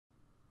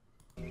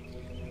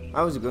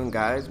How's it going,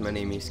 guys? My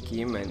name is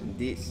Kim and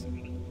this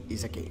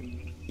is a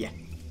game. Yeah.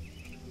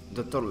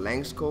 Dr.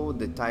 Langeskov,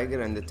 the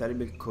Tiger and the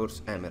Terrible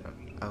Curse Emerald,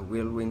 a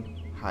Whirlwind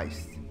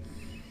Heist.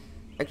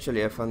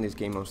 Actually, I found this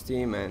game on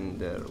Steam and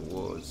there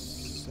was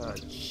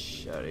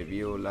such a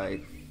review,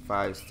 like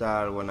 5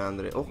 star,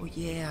 100. Oh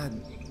yeah,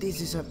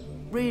 this is a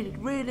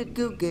really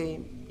good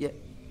game. Yeah,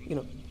 you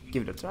know,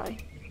 give it a try.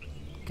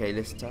 Okay,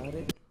 let's start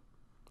it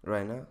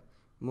right now.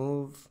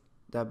 Move,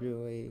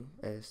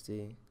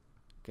 WASD.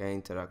 Okay,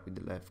 interact with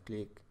the left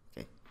click.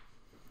 Okay,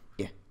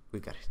 yeah, we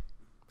got it.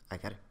 I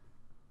got it.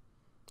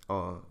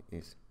 Oh,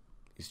 it's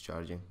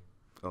charging.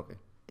 Okay.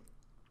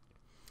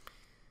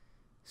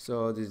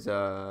 So this is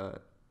a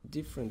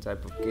different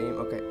type of game.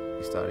 Okay,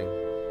 it's starting.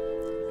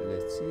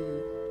 Let's see.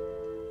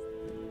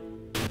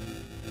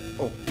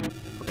 Oh,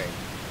 okay.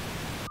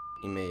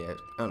 It may have.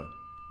 Oh no.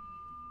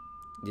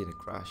 Didn't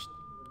crash.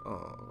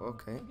 Oh,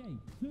 okay. Okay,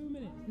 2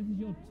 minutes. This is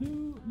your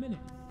 2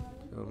 minutes.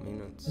 2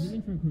 minutes. Is the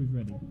intro crew's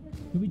ready?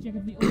 Can we check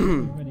if the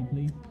audio is ready,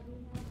 please?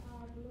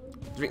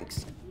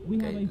 Drinks. We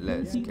have Okay, a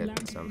let's 40 get lamp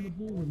in the some.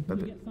 ballroom. Can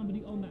we get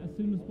somebody on that as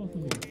soon as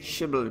possible?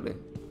 Shibbleby.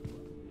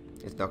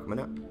 It's not coming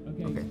up.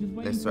 Okay, Okay, just waiting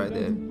let's for try the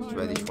the pyro.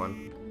 Swedish one.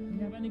 Do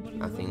we have anybody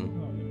in I the think.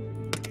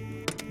 welcome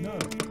department?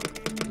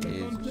 No.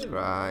 Jesus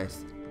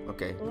Christ.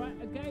 Okay, Alright,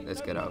 okay. let's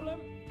no get out. problem.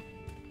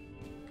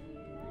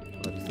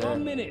 What is 1 that?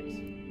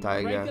 minute.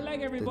 Tiger. Break the leg,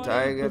 The everybody.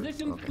 tiger.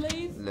 Positions, Okay,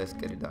 please. let's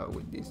get it out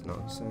with this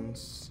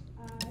nonsense.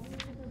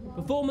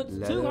 Performance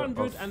Level of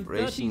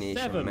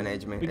 237.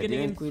 management. I Beginning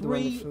didn't in quit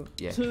when 3, the flu-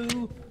 yeah.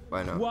 2,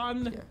 Why not?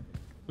 1. Yeah.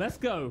 Let's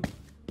go.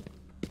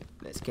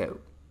 Let's go.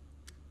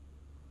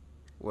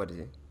 What is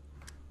it?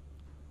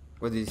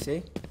 What did he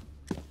say?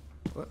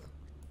 What?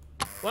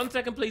 1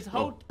 second, please.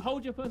 Hold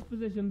your first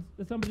positions.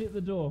 There's somebody at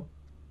the door.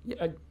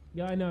 Yeah.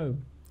 Yeah, I know.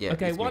 Yeah.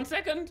 Okay, it's 1 me.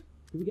 second.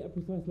 Can we get a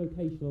precise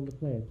location on the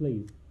player,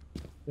 please?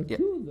 There's Yeah.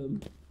 2 of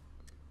them.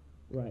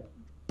 Right.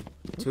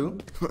 2?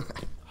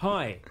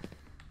 Hi.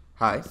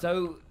 Hi.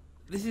 So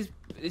this is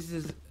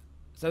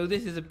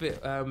a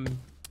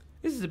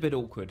bit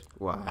awkward.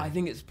 Why? I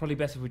think it's probably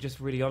best if we're just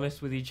really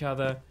honest with each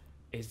other.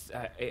 It's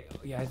a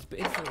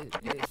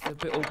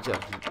bit awkward.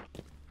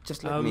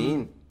 Just let me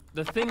in.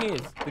 The thing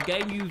is, the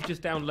game you've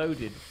just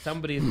downloaded,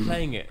 somebody is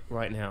playing it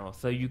right now,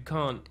 so you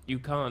can't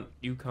Why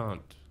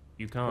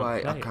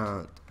play I it.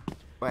 can't?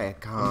 Why I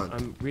can't?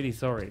 I'm really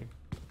sorry.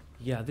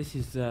 Yeah, this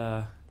is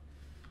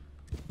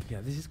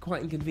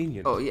quite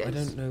inconvenient. Oh yes. I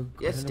don't know.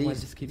 Yes, I don't know why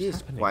this keeps it is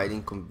happening. quite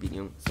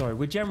inconvenient. Sorry,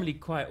 we're generally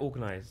quite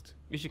organised.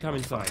 You should come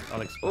inside.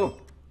 I'll explain. Oh,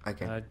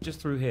 okay. Just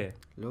through here.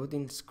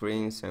 Loading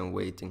screens and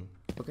waiting.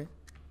 Okay.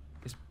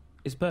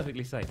 It's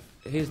perfectly safe.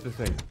 Here's the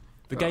thing.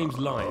 The game's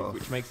live,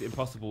 which makes it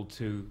impossible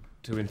to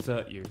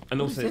insert you, and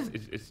also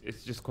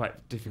it's just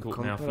quite difficult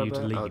now for you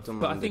to leave.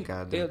 But I think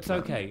it's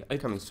okay.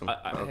 Coming soon.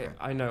 Okay.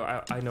 I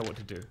know what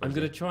to do. I'm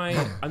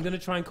gonna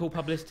try and call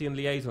publicity and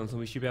liaisons, and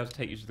we should be able to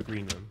take you to the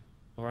green room.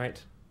 All right?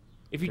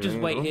 If you just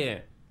Green wait room?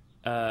 here,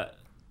 That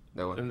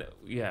one. and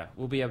yeah,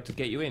 we'll be able to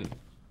get you in.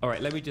 All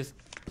right. Let me just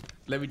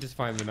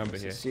find the number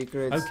here.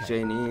 Secrets. Okay.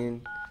 Join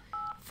in.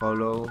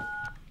 Follow.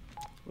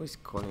 Who is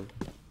calling?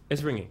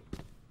 It's ringing.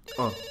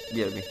 Oh,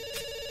 BLB.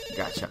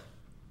 Gotcha.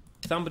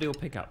 Somebody will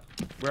pick up.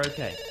 We're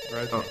okay. We're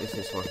okay. Oh, it's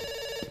this one.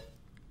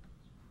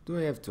 Do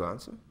I have to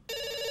answer?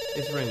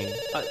 It's ringing.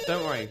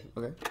 Don't worry.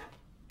 Okay.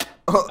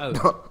 Oh, Oh.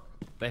 no.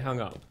 They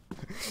hung up.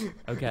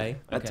 Okay.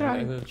 I Okay. tried.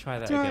 I'm gonna try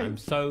that Tried. again. I'm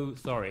so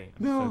sorry.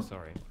 No. So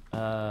sorry.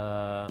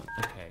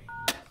 Okay.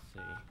 Let's see.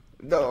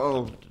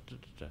 No.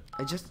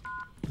 I just.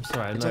 I'm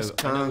sorry. I know just we've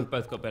can't-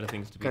 both got better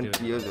things to be can't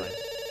doing. use Right.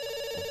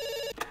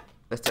 it.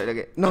 Let's try it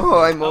again. No,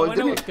 I'm Oh, I holding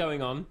know it. what's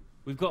going on.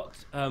 We've got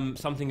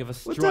something of a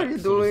What are you strike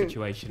sort doing? of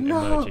situation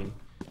No. emerging.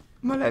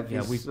 My life Yeah,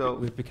 is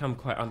we've become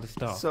quite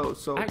understaffed.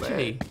 so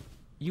Actually, bad.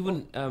 you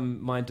wouldn't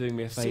mind doing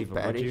me a favour,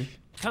 would you?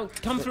 Parish.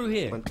 Come through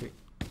here. 1, 3.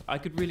 I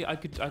could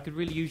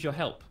really use your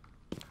help.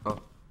 Oh,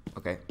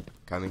 okay,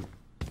 coming.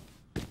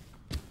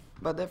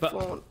 But the But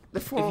phone.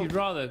 If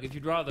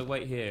you'd rather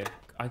wait here,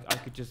 I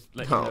could just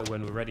let No. you know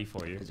when we're ready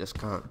for you. I just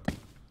can't.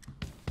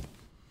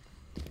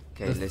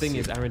 Okay, The let's thing see.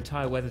 is, our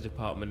entire weather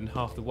department and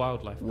half the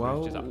wildlife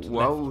Wow, is up to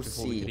wow, left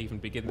before we see. could even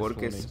begin this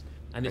Workers morning.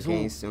 And it's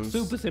against all some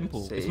super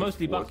simple. It's safe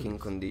mostly working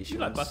buttons. conditions. You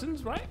like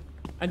buttons, right?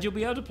 And you'll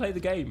be able to play the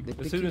game The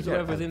as soon as peculiar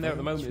whoever's in there at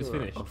the moment is adventure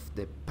finished. Of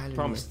the Paladin's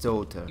Promise.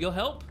 daughter. Your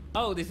help?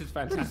 Oh, this is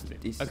Where is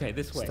fantastic. this Okay,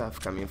 this way. stuff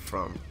coming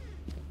from?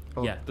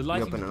 Oh, Yeah, the you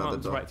lighting open another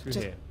department's door. right through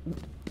Just-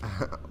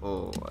 here.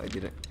 Oh, I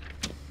didn't.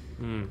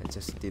 Hmm. I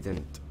just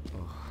didn't.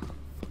 Oh,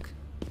 fuck.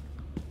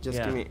 Just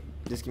Yeah. give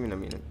me a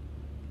minute.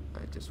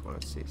 I just want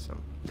to see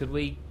some. Could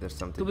we There's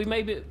something.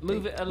 maybe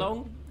move think- it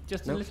along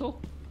just a No. little?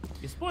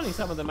 You're spoiling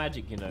some of the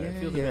magic, you know. It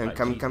feels a bit Yeah, like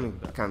I'm cheating,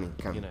 but, coming.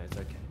 You know, it's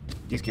okay.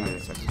 Just give me a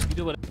second. You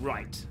do what?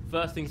 Right.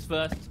 First things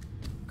first.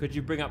 Could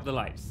you bring up the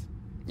lights?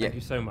 Yeah. Thank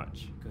you so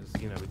much. Because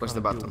you know we Where's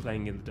can't the have people button?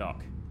 playing in the dark.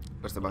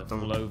 Where's the They'll button?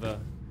 fall over.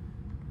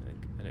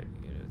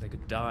 They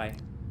could die.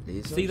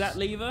 Lasers? See that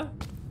lever?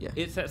 Yeah.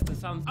 It sets the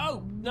sun.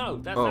 Oh no,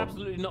 that's Oh,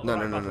 absolutely not no, the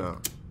right no, button. no.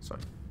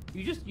 Sorry.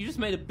 You just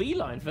made a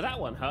beeline for that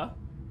one, huh?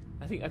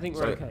 I think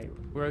Sorry. we're okay.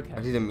 We're okay.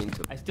 I didn't mean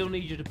to. I still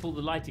need you to pull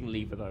the lighting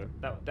lever though.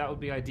 That would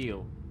be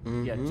ideal.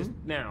 Yeah, just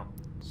now.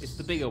 It's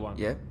the bigger one.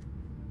 Yeah.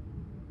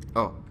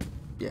 Oh,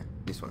 yeah,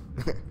 this one.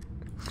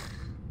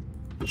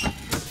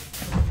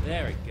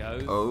 There it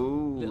goes.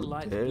 Oh, little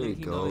lights there it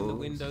blinking on in the goes.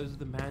 windows of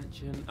the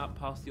mansion, up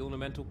past the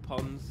ornamental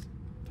ponds.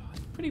 Oh,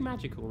 it's pretty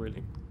magical,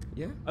 really.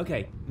 Yeah.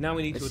 Okay, now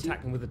we need to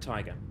attack them with a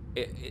tiger.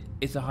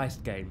 It's a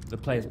heist game. The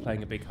player's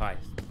playing a big heist.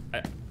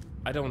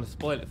 I don't want to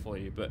spoil it for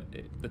you, but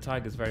the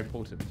tiger's very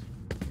important.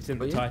 It's in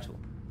the title.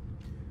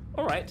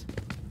 All right,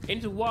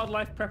 into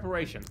wildlife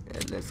preparation. Yeah,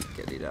 let's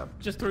get it up.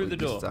 Just through the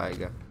door.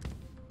 Tiger.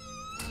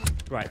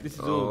 Right, this is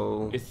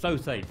all. It's so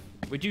safe.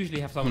 We'd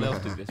usually have someone else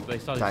do this, but they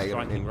started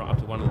striking right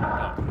after one of them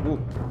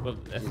got. Well,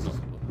 that's not.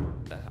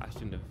 I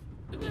shouldn't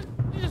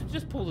have.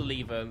 Just pull the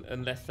lever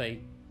and let's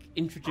say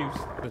introduce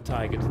the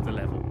tiger to the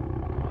level.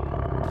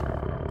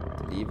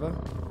 The lever?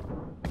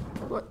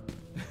 What?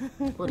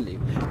 What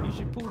lever? You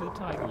should pull the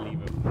tiger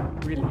lever.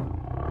 Really?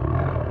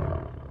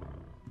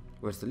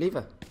 Where's the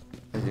lever?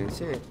 I didn't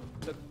see it.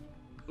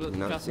 Look,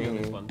 trust me on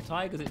this one.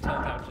 Tigers, it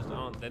turns out, just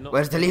aren't. They're not.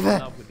 Where's the lever? In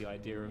love with the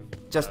idea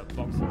of just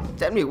boxes.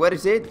 Tell me, where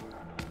is it?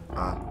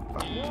 Ah,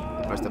 fuck.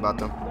 I pressed the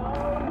button.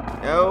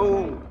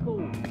 No!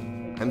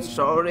 I'm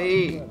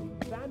sorry!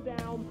 Stand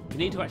down. You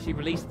need to actually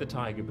release the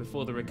tiger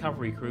before the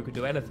recovery crew could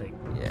do anything.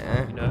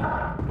 Yeah. You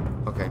know?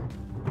 Okay.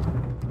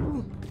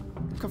 Ooh,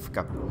 coffee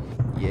cup.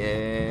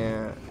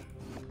 Yeah.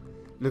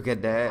 Look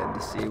at that, the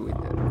sea with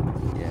that.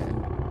 Yeah.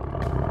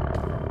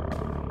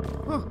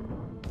 Oh.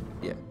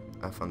 Yeah,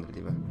 I found the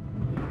lever.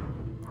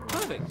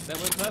 Perfect. That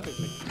went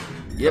perfectly.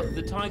 Yep. Look,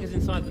 the tiger's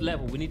inside the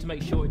level. We need to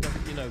make sure it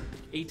doesn't,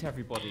 eat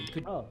everybody.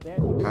 Ah. The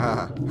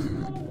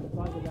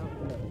tiger's out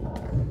the level.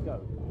 Let's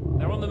go.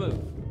 They're on the move.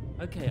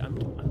 Okay, I'm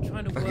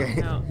trying to work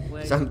out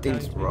where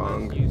something's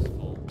wrong. Most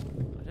useful.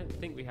 I don't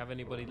think we have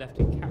anybody left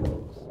in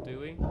capitals, do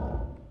we?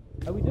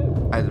 Oh, we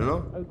do. I don't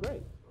know. Oh,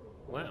 great.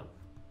 Wow.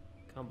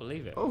 Can't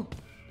believe it. Oh.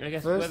 I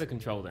guess weather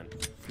control then.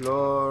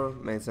 Floor,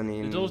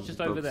 mezzanine, the door's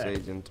just over there.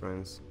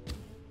 Entrance.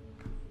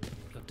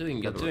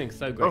 You're doing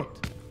so great. Oh.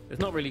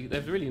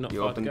 There's really not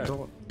far to go.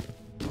 Door.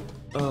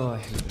 Oh, I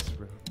hate this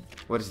room.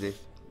 What is this?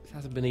 This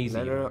hasn't been easy.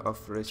 Letter of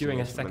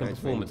During a second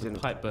performance, a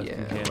pipe burst in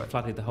here and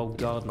flooded the whole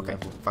garden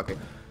level. Fuck it.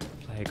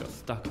 The player got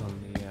stuck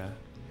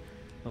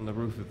on the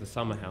roof of the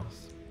summer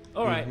house.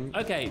 All right,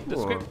 okay. The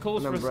script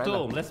calls for a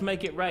storm. Let's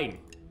make it rain.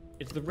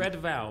 It's the red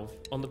valve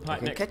on the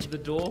pipe next to the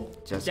door.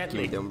 Just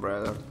gently. give me the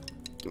umbrella.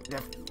 Give me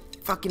that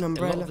fucking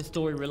umbrella. A lot of the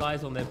story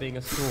relies on there being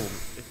a storm.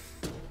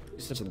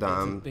 It's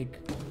a big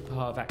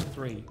part of Act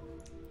 3.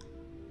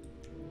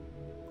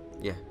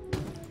 Yeah.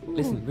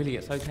 Listen, really,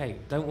 it's okay.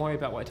 Don't worry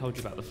about what I told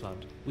you about the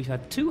flood. We've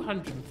had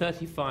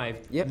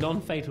 235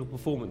 non-fatal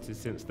performances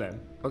since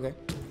then. Okay.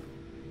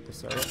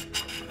 That's alright.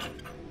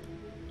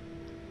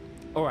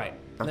 Alright,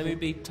 let me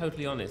be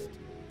totally honest.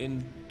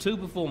 In 2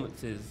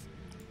 performances,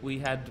 we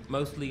had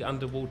mostly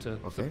underwater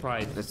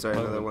surprise Let's try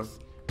another one.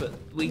 But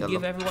we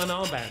give everyone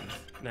armbands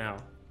now.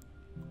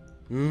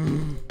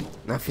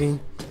 Nothing.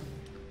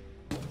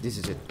 This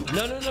is it.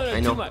 No,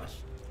 too much.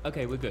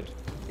 Okay, we're good.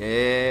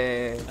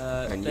 Yeah,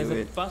 I knew there's a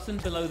it. button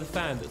below the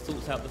fan that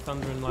sorts out the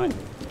thunder and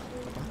lightning.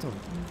 Button.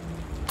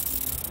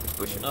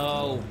 Push it.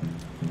 Oh.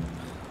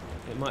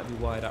 It might be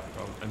wired up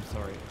wrong. I'm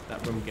sorry.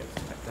 That room gets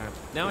back down.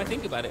 Now I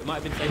think about it, it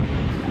might have been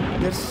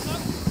safe. There's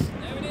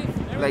There it is.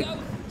 There like it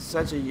goes.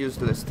 such a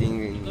useless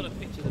thing You've got a in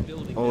picture of the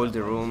building. all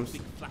the rooms.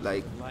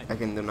 Like I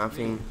can do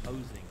nothing.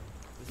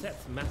 The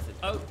set's massive.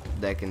 Oh,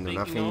 They can do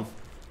nothing. Off,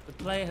 the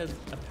player has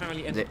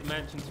apparently entered the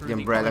mansion through the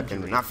umbrella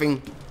can do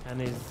nothing.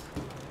 And is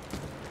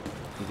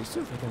This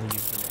too. going to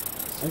use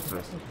them.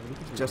 Useless.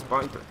 Just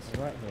pointless.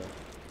 Right here.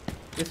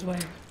 This way.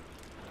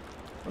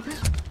 Okay.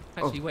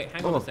 Actually, wait,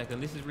 hang on a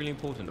second. This is really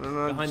important.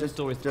 No, behind this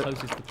door is the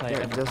closest the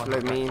player ever just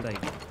let me.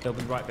 They'll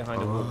be right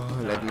behind a wall.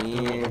 Let me.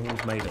 I don't know what the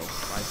wall's made of.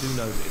 I do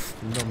know that it's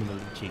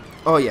phenomenally cheap.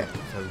 Oh yeah.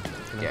 So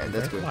Yeah,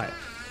 that's good. Quiet.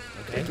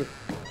 Okay. Thank you.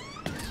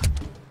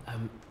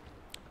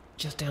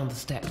 Just down the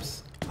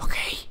steps.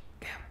 Okay.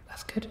 Yeah,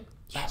 that's good.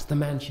 That's the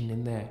mansion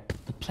in there.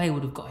 The player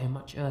would have got here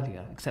much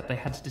earlier, except they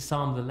had to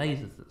disarm the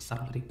lasers that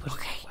somebody put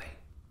away.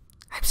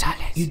 I'm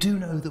silent. You do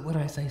know that when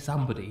I say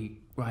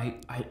somebody,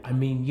 right, I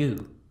mean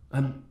you.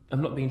 I'm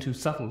not being too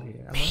subtle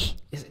here. Me?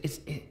 It's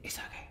okay. It's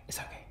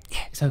okay. Yeah.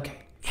 It's okay.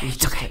 Yeah,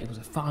 it's okay. It was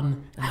a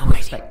fun and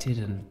unexpected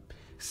and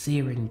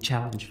searing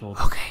challenge for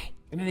them. Okay.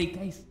 In any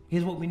case,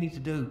 here's what we need to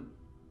do.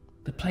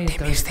 The player's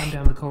going to come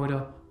down the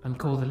corridor and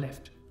call the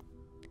lift.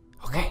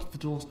 Okay. Once the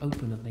doors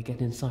open and they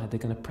get inside, they're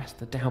going to press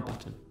the down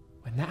button.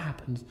 When that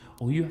happens,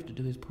 all you have to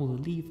do is pull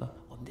the lever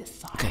on this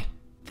side. Okay.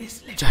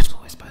 This lift Just is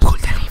always supposed pull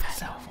to the turn lever.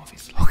 itself,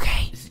 obviously.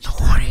 Okay. This is just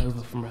Don't worry.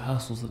 over from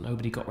rehearsals that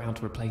nobody got round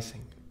to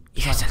replacing.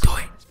 Yes, I'll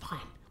do it. It's fine.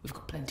 We've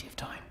got plenty of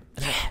time.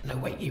 No,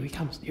 wait, here he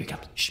comes. Here he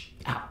comes. Shh.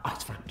 Out.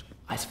 Eyes front.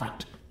 Eyes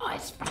front.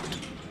 Eyes front.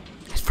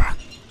 It's front.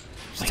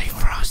 Stay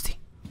frosty.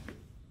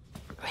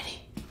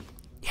 Ready?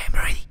 Yeah, I'm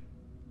ready.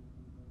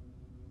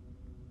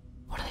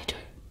 What are they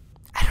doing?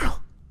 I don't know.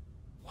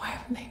 Why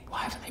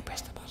haven't they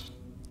pressed the button?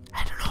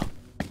 I don't know.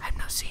 I'm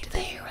not seeing Do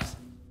they hear us?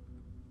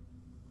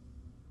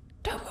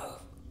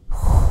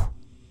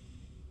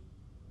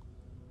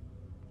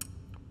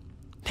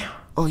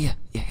 Oh yeah.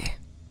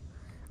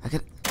 I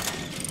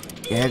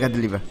got the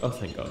lever. Oh,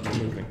 thank God, I'm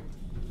moving.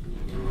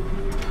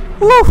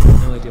 Woo!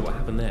 No idea what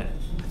happened there.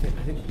 I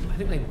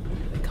think they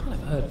can't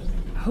have heard.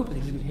 I hope they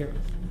didn't hear it.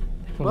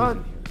 They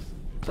probably didn't hear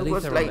us. At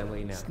least they're on their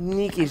way now.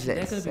 Sneaky as they're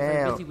going to be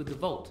very busy with the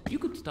vault. You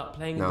could start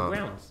playing in the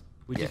grounds.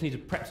 We just need to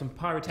prep some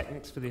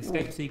pyrotechnics for the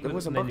escape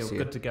sequence, and then you're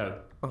good to go.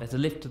 There's a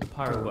lift to the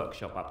pyro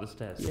workshop up the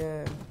stairs.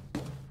 Yeah.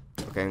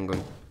 Okay, I'm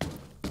going.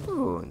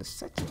 Oh, and it's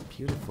such a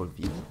beautiful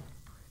view.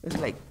 It's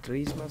like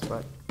Christmas,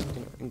 but you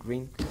know, in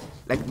green.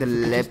 Like the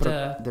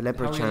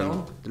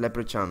leprechaun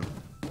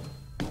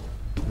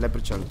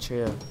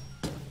chair.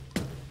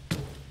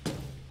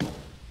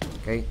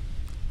 Okay.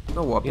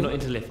 No whopping. You're not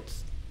into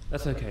lifts.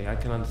 That's okay. I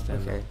can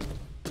understand. Okay.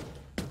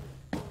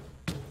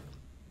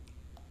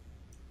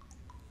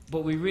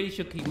 But we really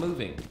should keep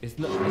moving. It's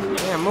not.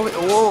 Yeah, moving.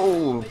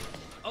 Whoa!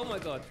 Oh my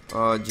God.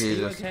 Oh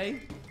Jesus. Are you okay?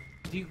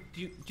 Do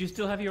you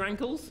still have your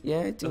ankles? Yeah,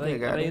 I think I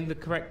got it. Are they in the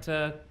correct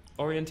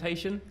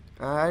orientation?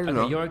 I don't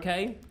know. You're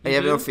okay? I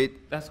have no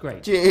feet. That's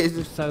great.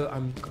 Jesus. So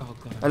I'm. Oh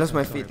God. I lost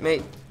my feet,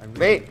 mate.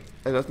 Mate,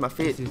 I lost my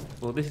feet.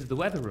 This is the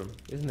weather room,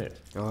 isn't it?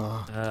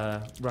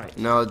 Oh. Right.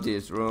 No,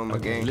 this room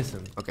again.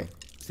 Listen. Okay.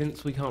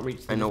 Since we can't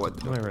reach the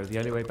pyro, the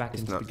only way back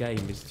into the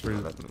game is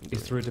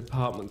through a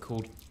department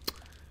called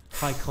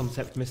High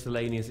Concept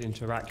Miscellaneous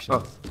Interactions.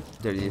 Oh,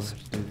 there it is.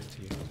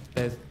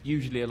 There's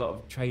usually a lot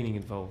of training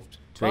involved.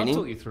 Training?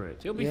 I'll talk you through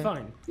it. You'll be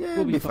fine. Yeah,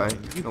 we'll be fine.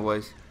 No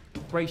worries.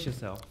 Brace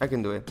yourself. I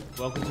can do it.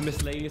 Welcome to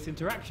Miscellaneous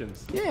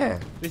Interactions. Yeah.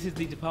 This is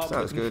the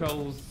department that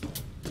controls.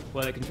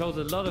 Well, it controls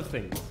a lot of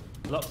things.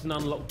 Locked and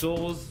unlocked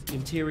doors,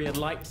 interior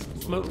lights,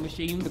 smoke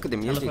machines,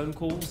 telephone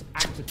calls,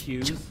 actor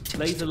cues,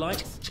 laser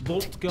lights,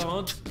 vault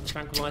guards,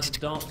 tranquilizer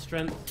dart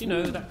strength, you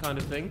know, that kind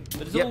of thing.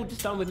 But it's all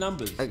just done with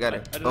numbers. I got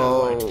it. I don't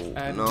know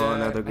why. No,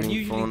 another green and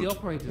usually phone. the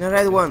operators The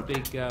red one.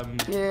 big,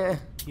 yeah.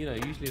 You know,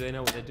 usually they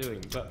know what they're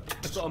doing. But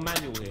I've got a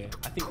manual here.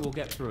 I think we'll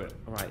get through it.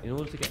 All right, in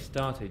order to get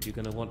started, you're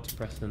going to want to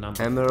press the number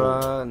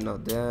Camera,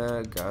 not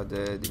there,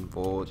 guarded,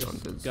 import, just on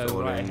the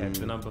go right ahead,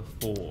 the number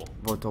 4.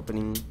 Vault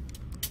opening,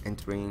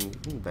 entering,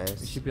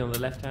 invest. It should be on the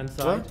left-hand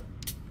side. What?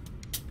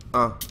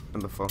 Oh,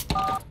 number 4.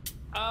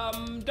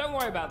 Don't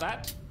worry about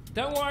that.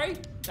 Don't worry,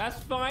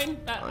 that's fine.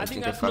 I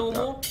think that's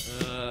normal.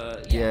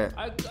 Yeah.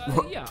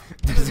 Yeah.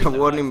 There's a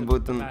warning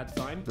button. Bad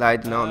sign.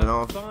 Light on and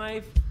off.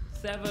 5,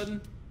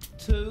 7,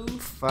 2,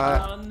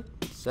 5, 1,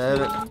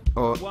 7. 2,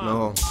 Oh 1.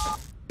 no.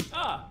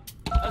 Ah.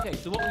 Okay,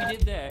 so what we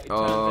did there, it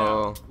turns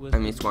out, was I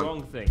missed the one.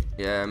 wrong thing.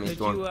 Yeah, I missed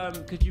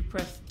one. Could you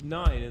press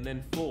 9 and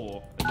then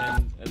 4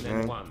 and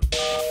then 1?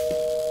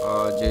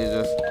 Oh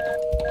Jesus.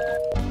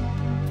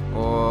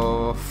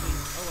 Oh.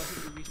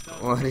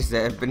 What is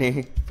happening?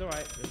 It's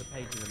alright, there's a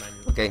page in the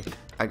manual. Okay,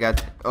 I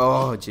got.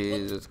 Oh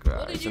Jesus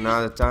Christ!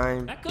 Another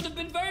time. That could have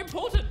been very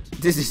important.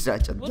 This is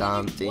such a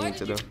dumb thing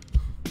to do.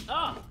 It's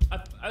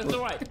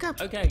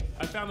alright. Okay,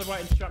 I found the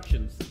right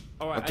instructions.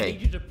 Alright, I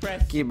need you to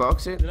press key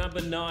box it. the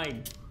number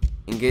 9.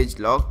 Engage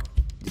lock,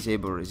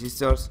 disable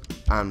resistors,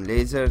 arm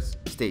lasers,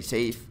 stay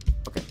safe.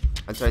 Okay,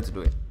 I'll try to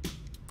do it.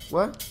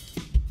 What?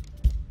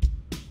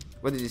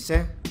 What did he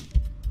say?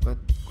 What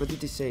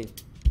did he say?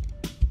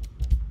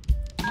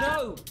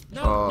 No,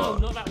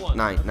 not that one.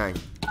 9. Right.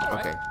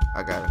 Okay,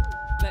 I got it.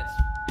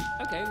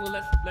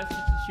 Let's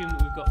just assume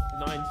that we've got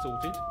 9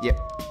 sorted. Yep.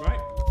 Right?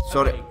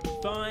 Sorry. Okay.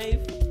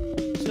 5,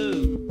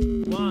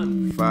 2,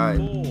 1, 5.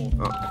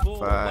 4.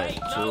 5, Wait,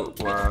 2, no,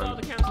 1.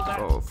 let's start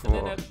to 4.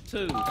 and then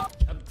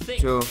 2.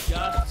 6. 2.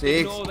 Just 6.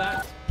 ignore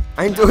that.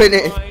 I'm doing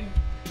it.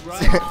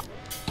 Right.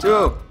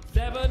 2.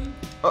 7.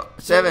 Oh,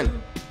 7.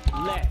 2.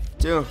 Left.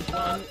 2.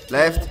 1.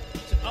 Left.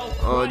 Oh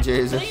Christ,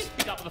 Jesus. Please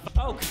pick up the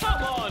phone. Oh,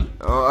 come on.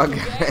 Oh,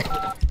 okay.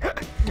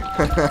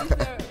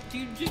 Do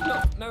you just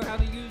not know how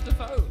to use the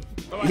phone?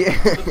 Right, Yeah.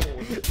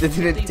 They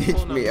didn't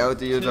teach me how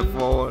to use the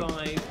phone.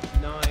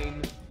 5,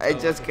 9. I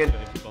just can't.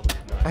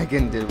 I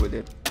can deal with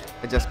it.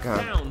 I just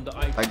can't. Sound that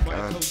I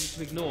told you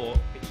to ignore.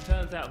 It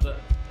turns out that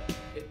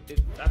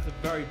that's a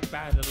very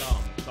bad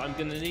alarm. So I'm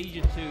going to need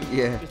you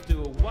to just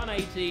do a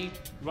 180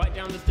 right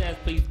down the stairs,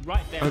 please.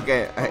 Right down.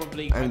 Okay,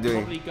 I'm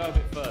doing. Probably go a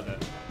bit further.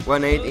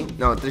 180?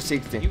 No,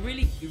 360. You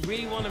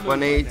really want to move.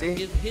 180?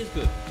 Right here's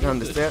good. Down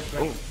the stairs.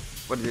 Oh,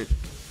 what is it?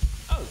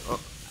 Oh, that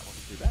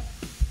wasn't too bad.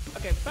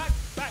 Okay, back.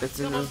 This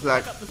Come on, is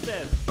like. back up the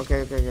stairs.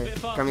 Okay.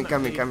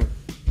 Coming.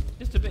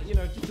 Just a bit,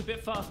 just a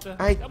bit faster.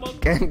 I Come on.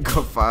 can't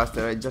go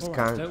faster. I just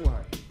can't.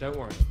 Don't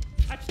worry.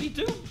 Actually,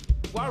 do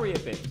worry a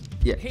bit.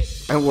 Yeah,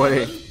 Hit I'm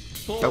worriing. 7,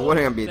 4, I'm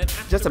worrying a bit.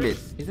 Just a bit.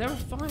 Is there a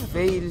fire?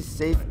 Fail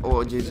safe.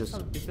 Oh Jesus.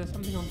 Is there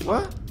something on?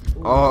 What?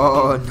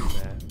 Oh no.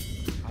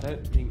 I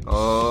don't think.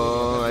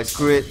 Oh, I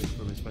screw it.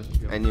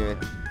 I knew it.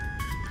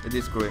 I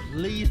did screw it.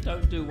 Please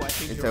don't do what I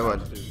think It's you're a about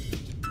what? to do.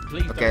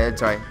 Please Okay, I'll don't.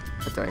 try.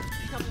 Pick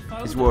up the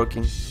phone. It's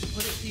working.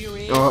 Put it to your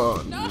ear.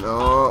 Oh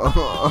no.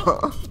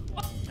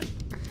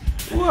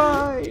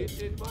 Why?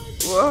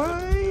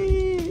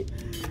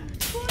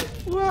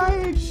 Why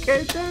I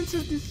can't answer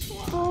this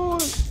phone?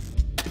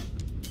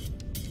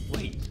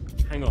 Wait,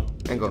 hang on.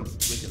 Hang on. We can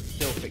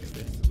still fix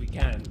this. We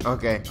can.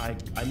 Okay.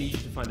 I need you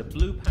to find a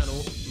blue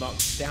panel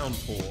marked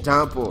downpour.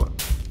 Downpour.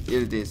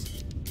 Here it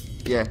is.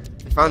 Yeah,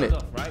 I found it.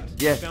 Off, right?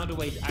 Yeah. You found a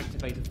way to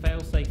activate a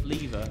fail-safe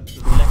lever to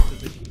the left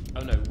of the... Oh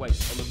no, wait,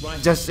 on the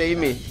right. Just save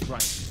me. Right.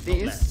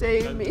 Please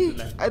save me.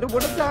 I don't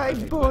want to die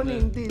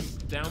burning this.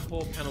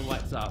 Downpour panel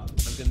lights up.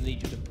 I'm going to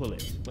need you to pull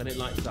it when it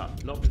lights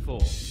up, not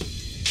before.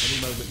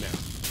 Any moment now.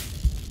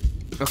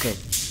 Okay.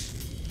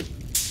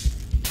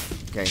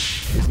 Okay,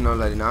 it's not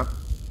lighting up.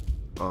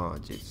 Oh,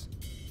 jeez.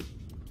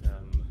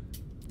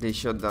 They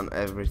shut down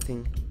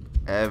everything.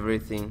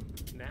 Everything.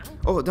 Now?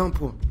 Oh,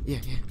 downpour. Yeah,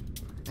 yeah.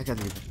 I got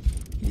it.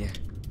 Yeah.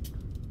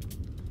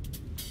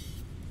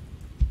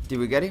 Did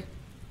we get it?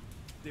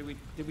 Did we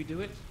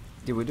do it?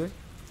 Did we do it?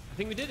 I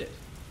think we did it.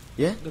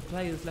 Yeah? The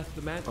players left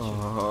the mansion.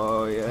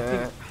 Oh,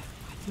 yeah.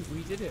 I think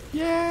we did it.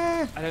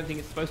 Yeah. I don't think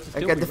it's supposed to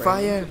still I got be the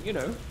fire. But, you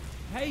know,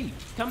 hey,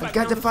 come back I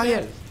got down the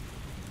fire. stairs.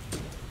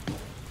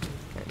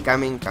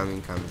 Coming.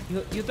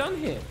 You're done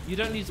here. You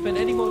don't need to spend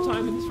any more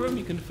time in this room.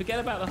 You can forget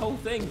about the whole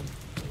thing.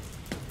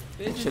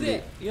 This is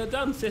it. You're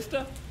done,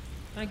 sister.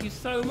 Thank you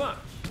so much.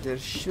 There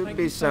should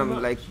be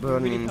some like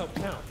burning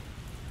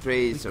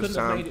trays or something. We couldn't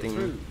have made it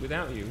through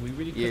without you. We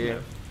really couldn't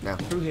have. No.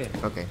 Through here.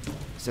 Okay.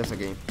 It's just a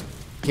game.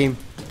 Kim.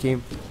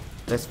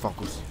 Let's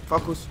focus.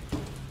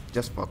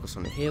 Just focus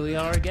on it. Here we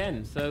are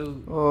again. So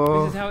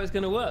this is how it's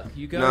going to work.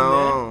 You go in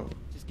there.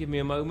 Just give me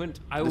a moment.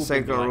 I will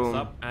bring the lights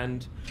up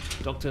and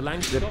Dr.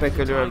 Langeskov. The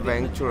peculiar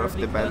adventure of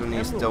the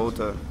balloonist's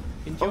daughter.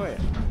 Enjoy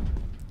it.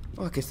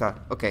 Okay,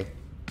 start. Okay,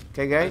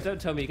 guys. Don't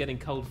tell me you're getting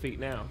cold feet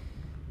now.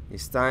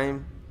 It's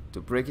time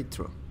to break it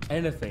through.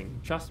 Anything.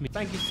 Trust me.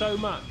 Thank you so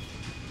much.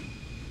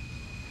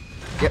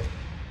 Yep.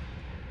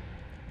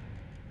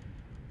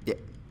 Yeah.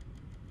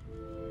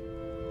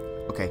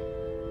 Okay.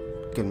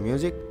 Good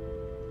music.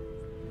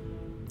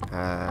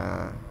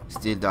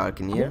 Still dark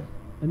in here.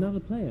 Another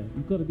player?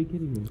 You've got to be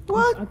kidding me.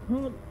 What?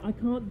 I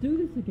can't do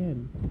this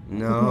again.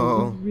 No.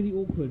 Okay, this is really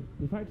awkward.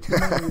 The fact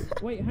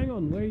that wait, hang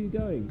on. Where are you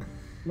going?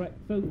 Right.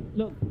 So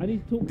look, I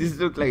need to talk. This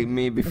looked like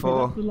me before.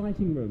 Okay, that's the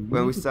lighting room.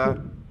 When we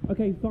start.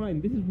 Okay,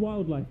 fine. This is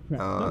wildlife prep.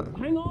 No,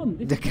 hang on.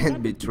 That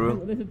can't be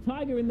true. There's a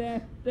tiger in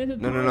there. There's a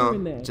tiger No.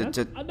 in there.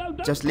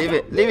 Just leave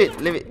it. Leave it.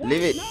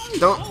 No,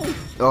 Don't.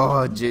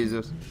 Oh,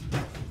 Jesus.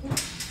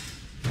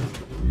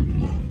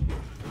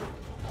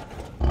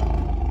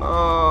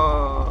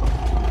 Oh,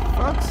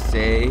 fuck's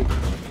sake.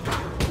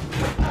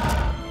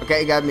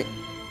 Okay, got me.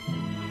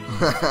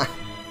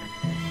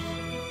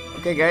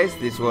 Okay, guys,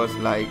 this was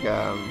like,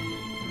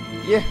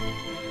 yeah,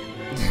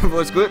 it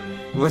was good.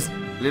 It was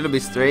a little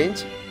bit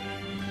strange.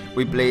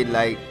 We played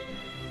like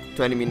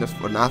 20 minutes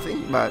for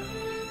nothing, but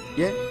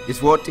yeah,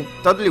 it's worth it.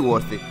 Totally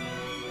worth it.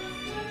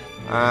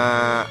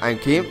 I'm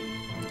Kim,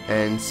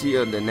 and see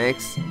you on the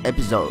next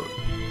episode.